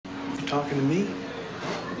talking to me?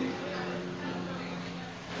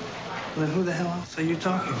 Well, then who the hell else are you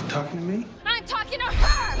talking to? Talking to me? I'm talking to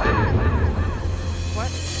her!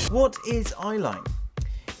 What is eyeline?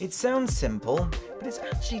 It sounds simple, but it's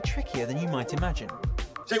actually trickier than you might imagine.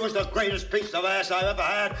 She was the greatest piece of ass I've ever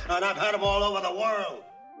had, and I've had them all over the world.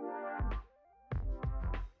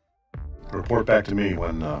 Report back to me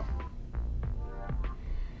when, I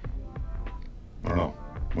don't know,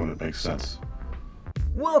 when it makes sense.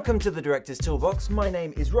 Welcome to the Director's Toolbox. My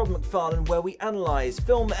name is Rob Macfarlane, where we analyse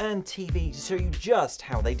film and TV to show you just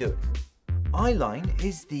how they do it. Eyeline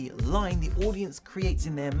is the line the audience creates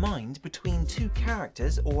in their mind between two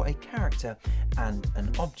characters or a character and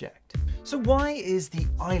an object. So why is the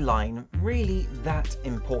eyeline really that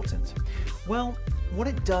important? Well, what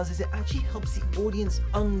it does is it actually helps the audience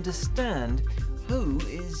understand who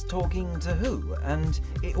is talking to who, and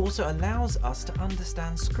it also allows us to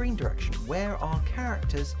understand screen direction. Where are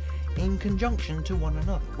characters in conjunction to one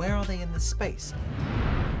another? Where are they in the space?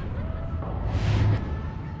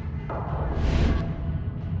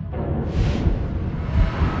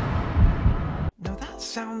 Now that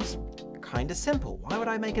sounds kind of simple. Why would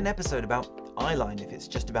I make an episode about eyeline if it's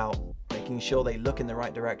just about making sure they look in the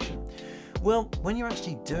right direction? Well, when you're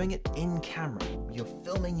actually doing it in camera, you're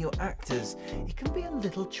filming your actors, it can be a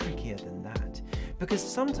little trickier than that. Because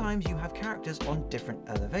sometimes you have characters on different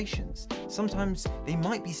elevations. Sometimes they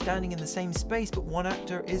might be standing in the same space, but one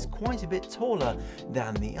actor is quite a bit taller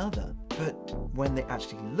than the other. But when they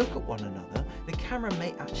actually look at one another, the camera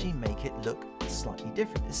may actually make it look slightly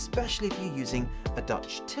different, especially if you're using a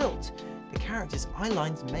Dutch tilt. The characters'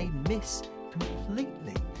 eyelines may miss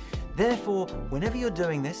completely. Therefore, whenever you're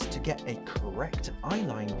doing this, to get a correct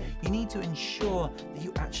eyeline, you need to ensure that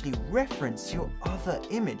you actually reference your other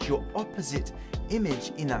image, your opposite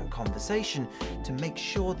image in that conversation, to make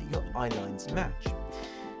sure that your eyelines match.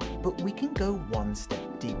 But we can go one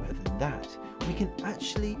step deeper than that. We can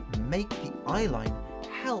actually make the eyeline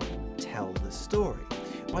help tell the story.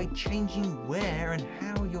 By changing where and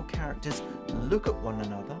how your characters look at one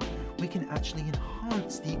another, we can actually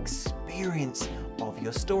enhance the experience of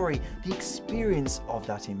your story, the experience of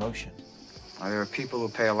that emotion. There are people who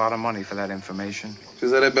pay a lot of money for that information. Ci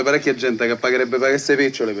sarebbe parecchia gente che pagherebbe parecchie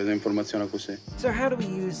picciole per informazione così. So how do we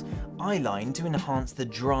use eyeline to enhance the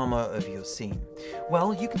drama of your scene?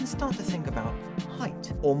 Well, you can start to think about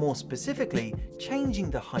height, or more specifically,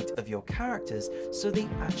 changing the height of your characters so they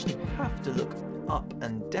actually have to look up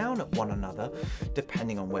and down at one another,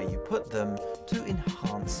 depending on where you put them, to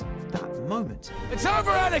enhance that moment. It's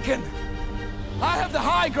over, Anakin! I have the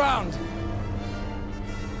high ground!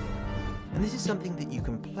 And this is something that you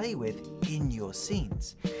can play with in your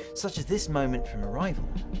scenes, such as this moment from Arrival.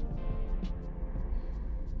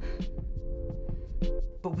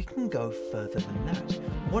 But we can go further than that.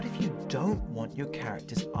 What if you don't want your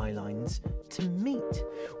characters' eyelines to meet?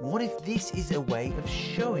 What if this is a way of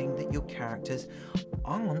showing that your characters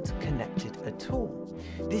aren't connected at all?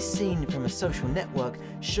 This scene from A Social Network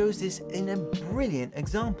shows this in a brilliant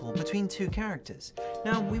example between two characters.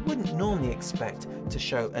 Now, we wouldn't normally expect to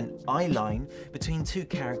show an eyeline between two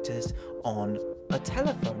characters on a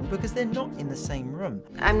telephone because they're not in the same room.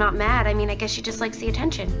 I'm not mad. I mean, I guess she just likes the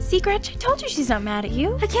attention. See, Gretch, I told you she's not mad at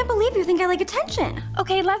you. I can't believe you think I like attention.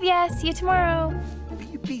 Okay, love ya. See you tomorrow. But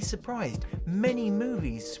you'd be surprised. Many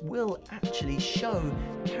movies will actually show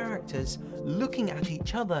characters looking at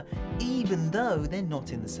each other even though they're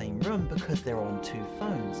not in the same room because they're on two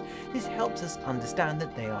phones. This helps us understand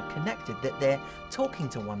that they are connected, that they're talking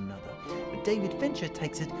to one another. But David Fincher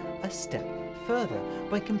takes it a step further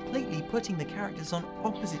by completely putting the characters on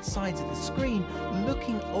opposite sides of the screen,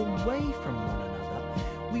 looking away from one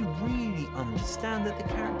another. We really understand that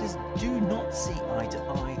the characters do not see eye to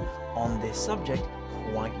eye on this subject,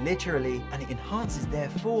 quite literally, and it enhances,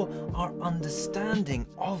 therefore, our understanding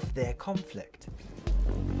of their conflict.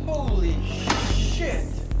 Holy shit!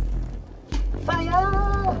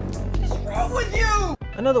 Fire! What's wrong with you?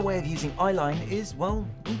 Another way of using eyeline is, well,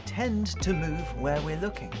 we tend to move where we're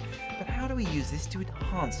looking. But how do we use this to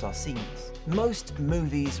enhance our scenes? Most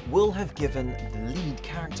movies will have given the lead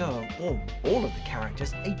character, or all of the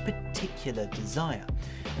characters, a particular desire.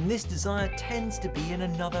 And this desire tends to be in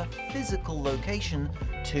another physical location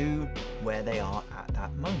to where they are at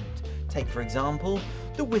that moment. Take, for example,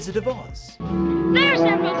 The Wizard of Oz. There's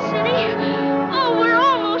Emerald City. Oh, we're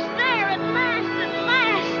almost there at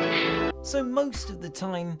last, So most of the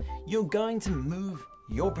time, you're going to move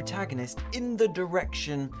your protagonist in the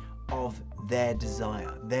direction of their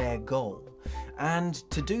desire, their goal. And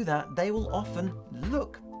to do that, they will often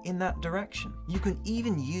look in that direction. You can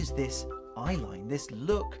even use this eyeline, this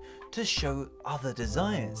look, to show other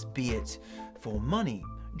desires, be it for money,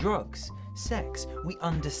 drugs, sex. We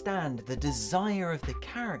understand the desire of the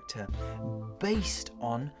character based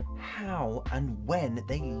on how and when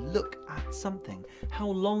they look at something. How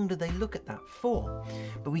long do they look at that for?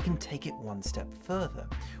 But we can take it one step further.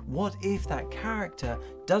 What if that character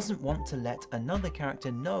doesn't want to let another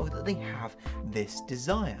character know that they have this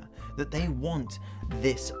desire, that they want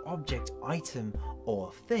this object, item,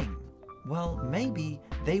 or thing? Well, maybe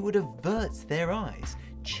they would avert their eyes,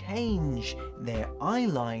 change their eye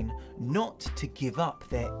line, not to give up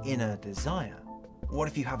their inner desire. What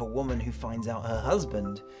if you have a woman who finds out her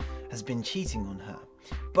husband has been cheating on her,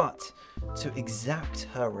 but to exact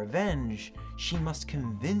her revenge, she must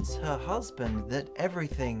convince her husband that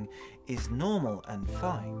everything is normal and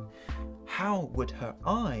fine? How would her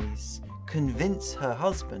eyes convince her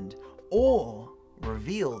husband or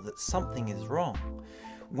reveal that something is wrong?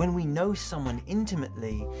 When we know someone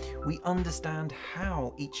intimately, we understand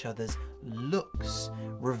how each other's looks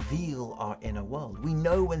reveal our inner world. We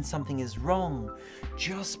know when something is wrong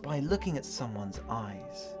just by looking at someone's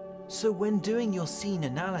eyes. So when doing your scene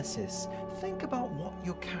analysis, think about what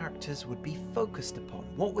your characters would be focused upon.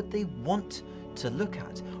 What would they want to look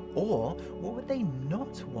at? Or what would they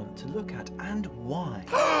not want to look at, and why?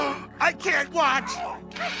 I can't watch!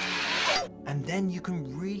 And then you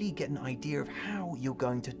can really get an idea of how you're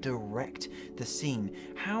going to direct the scene.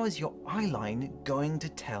 How is your eyeline going to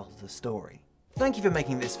tell the story? Thank you for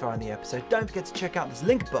making this far in the episode. Don't forget to check out this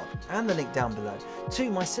link above and the link down below to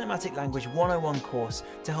my Cinematic Language 101 course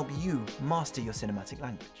to help you master your cinematic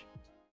language.